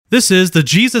This is the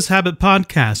Jesus Habit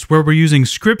Podcast, where we're using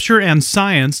scripture and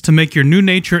science to make your new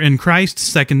nature in Christ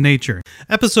second nature.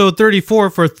 Episode 34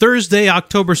 for Thursday,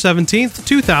 October 17th,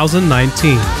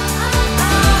 2019.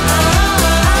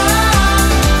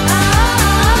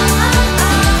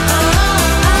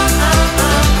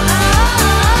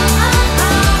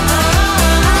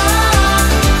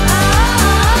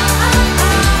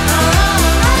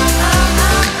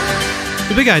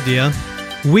 The big idea: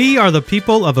 we are the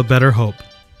people of a better hope.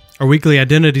 Our weekly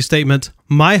identity statement: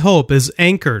 my hope is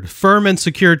anchored, firm and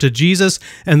secure to Jesus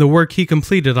and the work he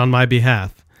completed on my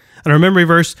behalf. And our memory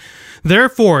verse: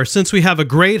 therefore, since we have a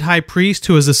great high priest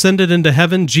who has ascended into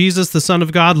heaven, Jesus the Son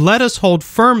of God, let us hold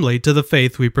firmly to the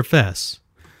faith we profess.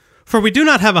 For we do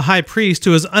not have a high priest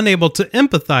who is unable to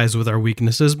empathize with our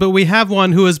weaknesses, but we have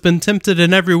one who has been tempted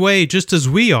in every way just as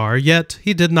we are, yet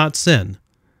he did not sin.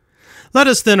 Let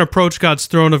us then approach God's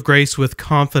throne of grace with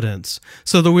confidence,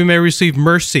 so that we may receive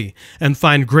mercy and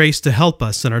find grace to help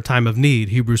us in our time of need.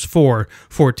 Hebrews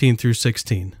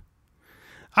 4:14-16.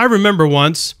 I remember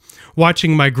once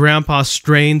watching my grandpa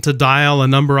strain to dial a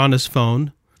number on his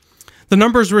phone. The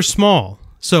numbers were small,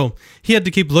 so he had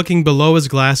to keep looking below his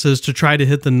glasses to try to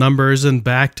hit the numbers and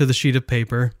back to the sheet of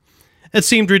paper. It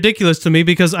seemed ridiculous to me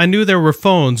because I knew there were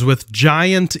phones with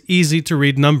giant,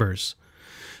 easy-to-read numbers.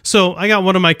 So I got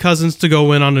one of my cousins to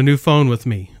go in on a new phone with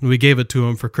me, and we gave it to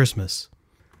him for Christmas.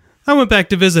 I went back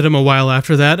to visit him a while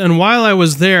after that, and while I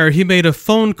was there, he made a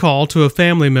phone call to a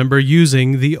family member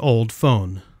using the old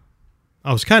phone.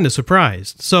 I was kind of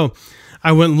surprised, so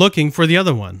I went looking for the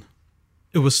other one.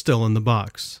 It was still in the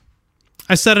box.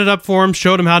 I set it up for him,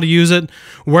 showed him how to use it,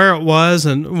 where it was,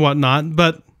 and whatnot,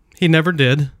 but he never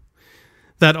did.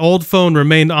 That old phone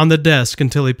remained on the desk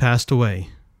until he passed away.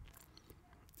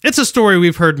 It's a story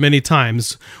we've heard many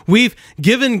times. We've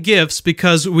given gifts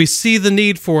because we see the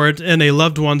need for it in a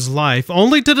loved one's life,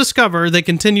 only to discover they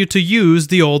continue to use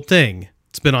the old thing.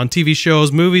 It's been on TV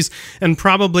shows, movies, and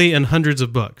probably in hundreds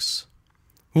of books.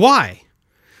 Why?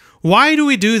 Why do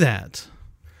we do that?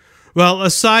 Well,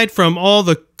 aside from all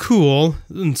the cool,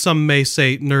 and some may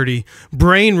say nerdy,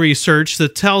 brain research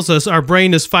that tells us our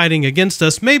brain is fighting against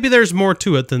us, maybe there's more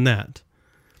to it than that.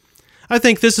 I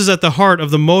think this is at the heart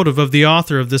of the motive of the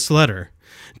author of this letter.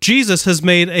 Jesus has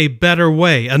made a better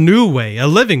way, a new way, a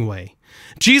living way.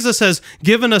 Jesus has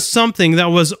given us something that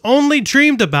was only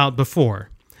dreamed about before.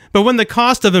 But when the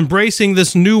cost of embracing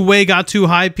this new way got too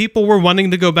high, people were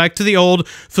wanting to go back to the old,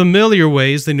 familiar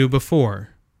ways they knew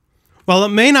before. While it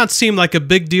may not seem like a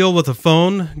big deal with a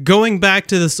phone, going back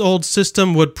to this old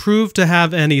system would prove to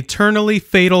have an eternally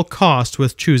fatal cost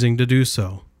with choosing to do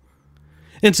so.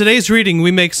 In today's reading, we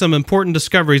make some important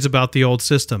discoveries about the old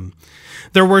system.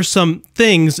 There were some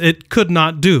things it could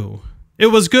not do. It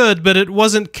was good, but it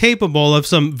wasn't capable of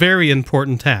some very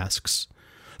important tasks.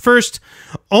 First,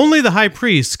 only the high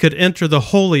priest could enter the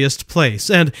holiest place,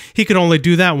 and he could only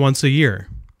do that once a year.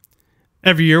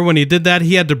 Every year when he did that,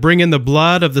 he had to bring in the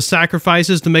blood of the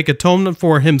sacrifices to make atonement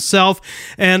for himself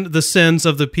and the sins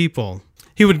of the people.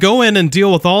 He would go in and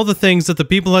deal with all the things that the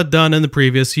people had done in the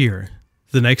previous year.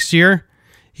 The next year,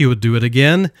 he would do it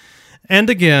again and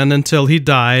again until he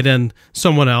died and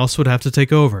someone else would have to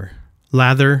take over.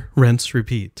 Lather, rinse,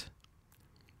 repeat.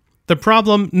 The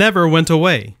problem never went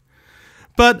away.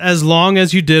 But as long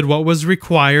as you did what was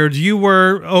required, you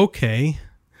were okay.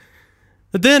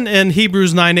 But then in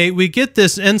Hebrews 9:8, we get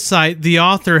this insight the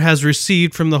author has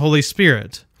received from the Holy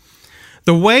Spirit.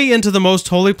 The way into the most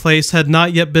holy place had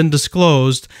not yet been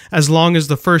disclosed as long as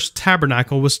the first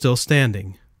tabernacle was still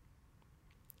standing.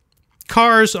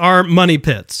 Cars are money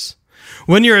pits.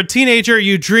 When you're a teenager,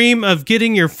 you dream of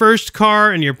getting your first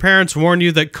car, and your parents warn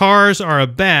you that cars are a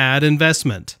bad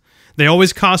investment. They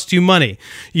always cost you money.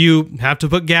 You have to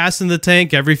put gas in the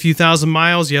tank every few thousand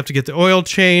miles. You have to get the oil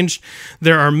changed.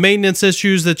 There are maintenance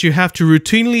issues that you have to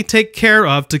routinely take care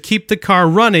of to keep the car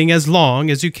running as long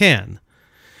as you can.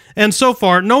 And so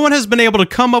far, no one has been able to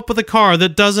come up with a car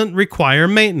that doesn't require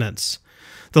maintenance.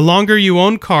 The longer you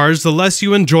own cars, the less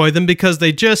you enjoy them because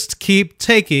they just keep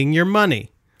taking your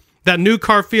money. That new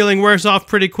car feeling wears off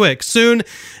pretty quick. Soon,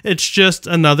 it's just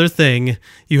another thing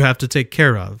you have to take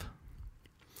care of.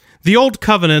 The old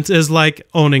covenant is like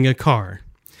owning a car.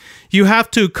 You have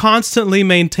to constantly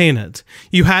maintain it.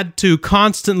 You had to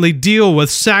constantly deal with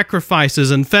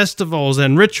sacrifices and festivals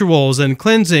and rituals and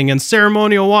cleansing and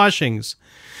ceremonial washings.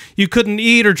 You couldn't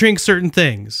eat or drink certain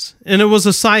things, and it was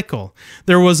a cycle.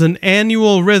 There was an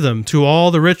annual rhythm to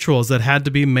all the rituals that had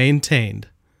to be maintained.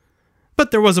 But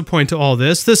there was a point to all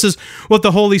this. This is what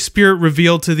the Holy Spirit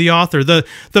revealed to the author.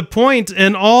 The point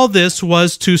in all this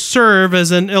was to serve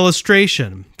as an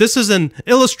illustration. This is an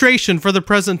illustration for the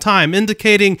present time,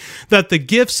 indicating that the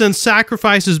gifts and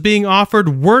sacrifices being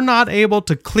offered were not able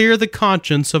to clear the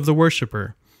conscience of the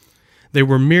worshiper. They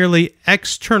were merely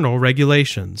external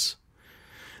regulations.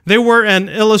 They were an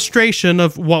illustration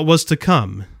of what was to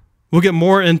come. We'll get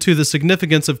more into the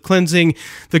significance of cleansing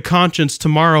the conscience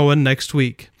tomorrow and next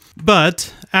week.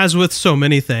 But, as with so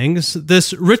many things,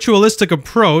 this ritualistic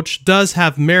approach does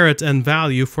have merit and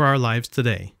value for our lives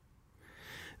today.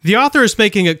 The author is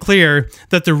making it clear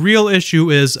that the real issue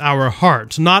is our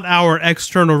heart, not our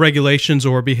external regulations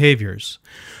or behaviors.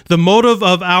 The motive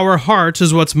of our heart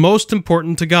is what's most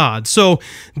important to God, so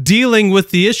dealing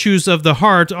with the issues of the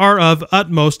heart are of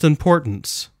utmost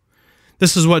importance.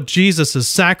 This is what Jesus'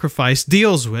 sacrifice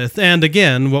deals with, and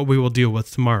again, what we will deal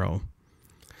with tomorrow.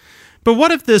 But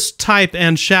what if this type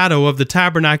and shadow of the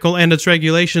tabernacle and its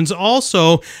regulations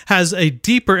also has a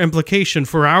deeper implication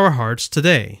for our hearts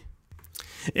today?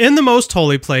 In the most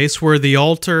holy place were the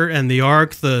altar and the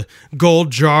ark, the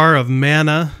gold jar of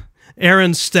manna,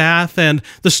 Aaron's staff, and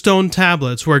the stone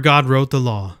tablets where God wrote the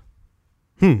law.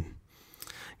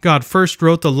 God first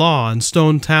wrote the law on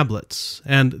stone tablets,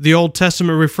 and the Old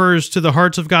Testament refers to the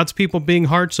hearts of God's people being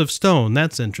hearts of stone.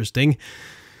 That's interesting.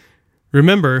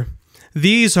 Remember,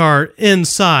 these are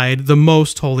inside the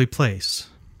most holy place.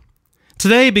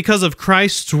 Today, because of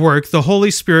Christ's work, the Holy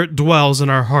Spirit dwells in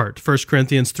our heart. 1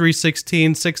 Corinthians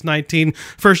 3:16, 6:19,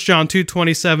 1 John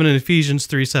 2:27, and Ephesians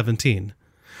 3:17.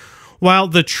 While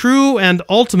the true and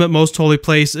ultimate most holy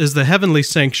place is the heavenly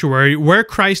sanctuary, where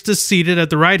Christ is seated at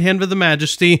the right hand of the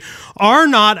Majesty, are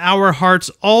not our hearts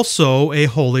also a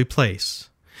holy place?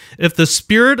 If the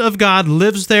Spirit of God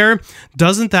lives there,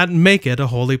 doesn't that make it a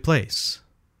holy place?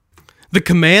 The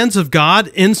commands of God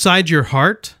inside your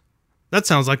heart? That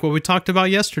sounds like what we talked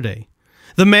about yesterday.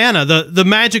 The manna, the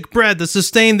magic bread that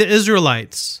sustained the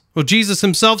Israelites. Well, Jesus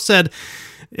himself said,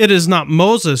 "It is not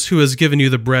Moses who has given you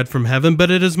the bread from heaven,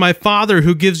 but it is my Father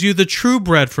who gives you the true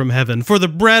bread from heaven. For the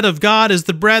bread of God is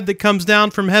the bread that comes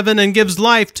down from heaven and gives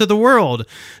life to the world."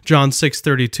 John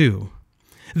 6:32.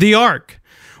 The ark,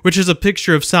 which is a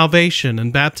picture of salvation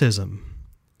and baptism.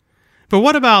 But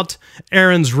what about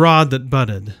Aaron's rod that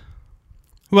budded?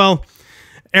 Well,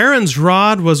 Aaron's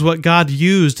rod was what God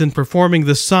used in performing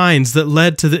the signs that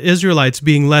led to the Israelites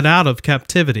being led out of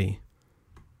captivity.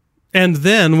 And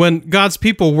then, when God's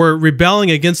people were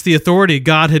rebelling against the authority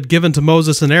God had given to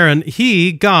Moses and Aaron,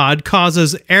 God,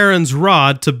 causes Aaron's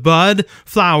rod to bud,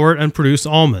 flower, and produce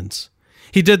almonds.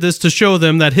 He did this to show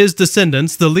them that his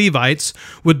descendants, the Levites,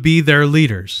 would be their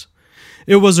leaders.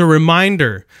 It was a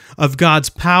reminder of God's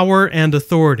power and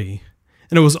authority.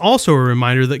 And it was also a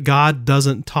reminder that God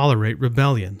doesn't tolerate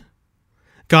rebellion.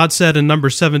 God said in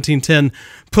Numbers 17:10,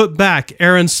 "Put back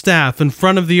Aaron's staff in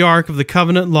front of the ark of the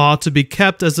covenant law to be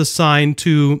kept as a sign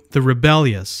to the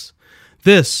rebellious.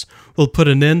 This will put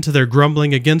an end to their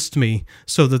grumbling against me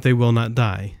so that they will not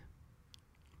die."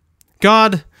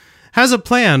 God has a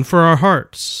plan for our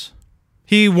hearts.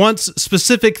 He wants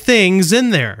specific things in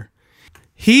there.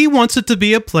 He wants it to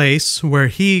be a place where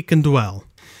He can dwell.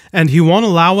 And He won't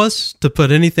allow us to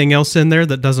put anything else in there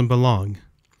that doesn't belong.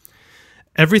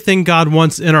 Everything God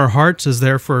wants in our hearts is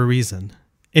there for a reason.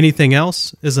 Anything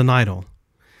else is an idol.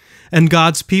 And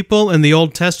God's people in the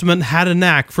Old Testament had a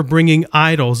knack for bringing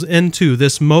idols into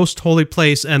this most holy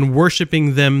place and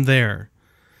worshiping them there.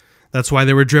 That's why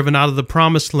they were driven out of the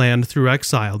promised land through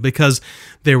exile, because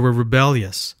they were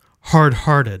rebellious,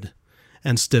 hard-hearted,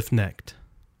 and stiff-necked.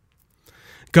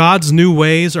 God's new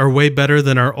ways are way better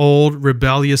than our old,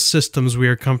 rebellious systems we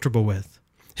are comfortable with.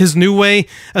 His new way,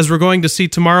 as we're going to see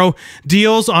tomorrow,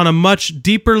 deals on a much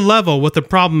deeper level with the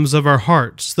problems of our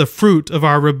hearts, the fruit of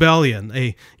our rebellion,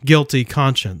 a guilty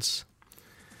conscience.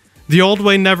 The old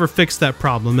way never fixed that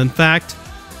problem. In fact,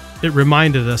 it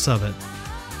reminded us of it.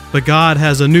 But God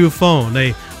has a new phone,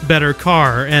 a better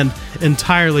car, and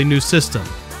entirely new system.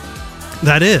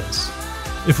 That is,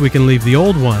 if we can leave the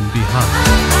old one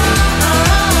behind.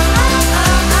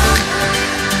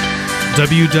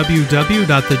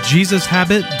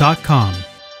 www.thejesushabit.com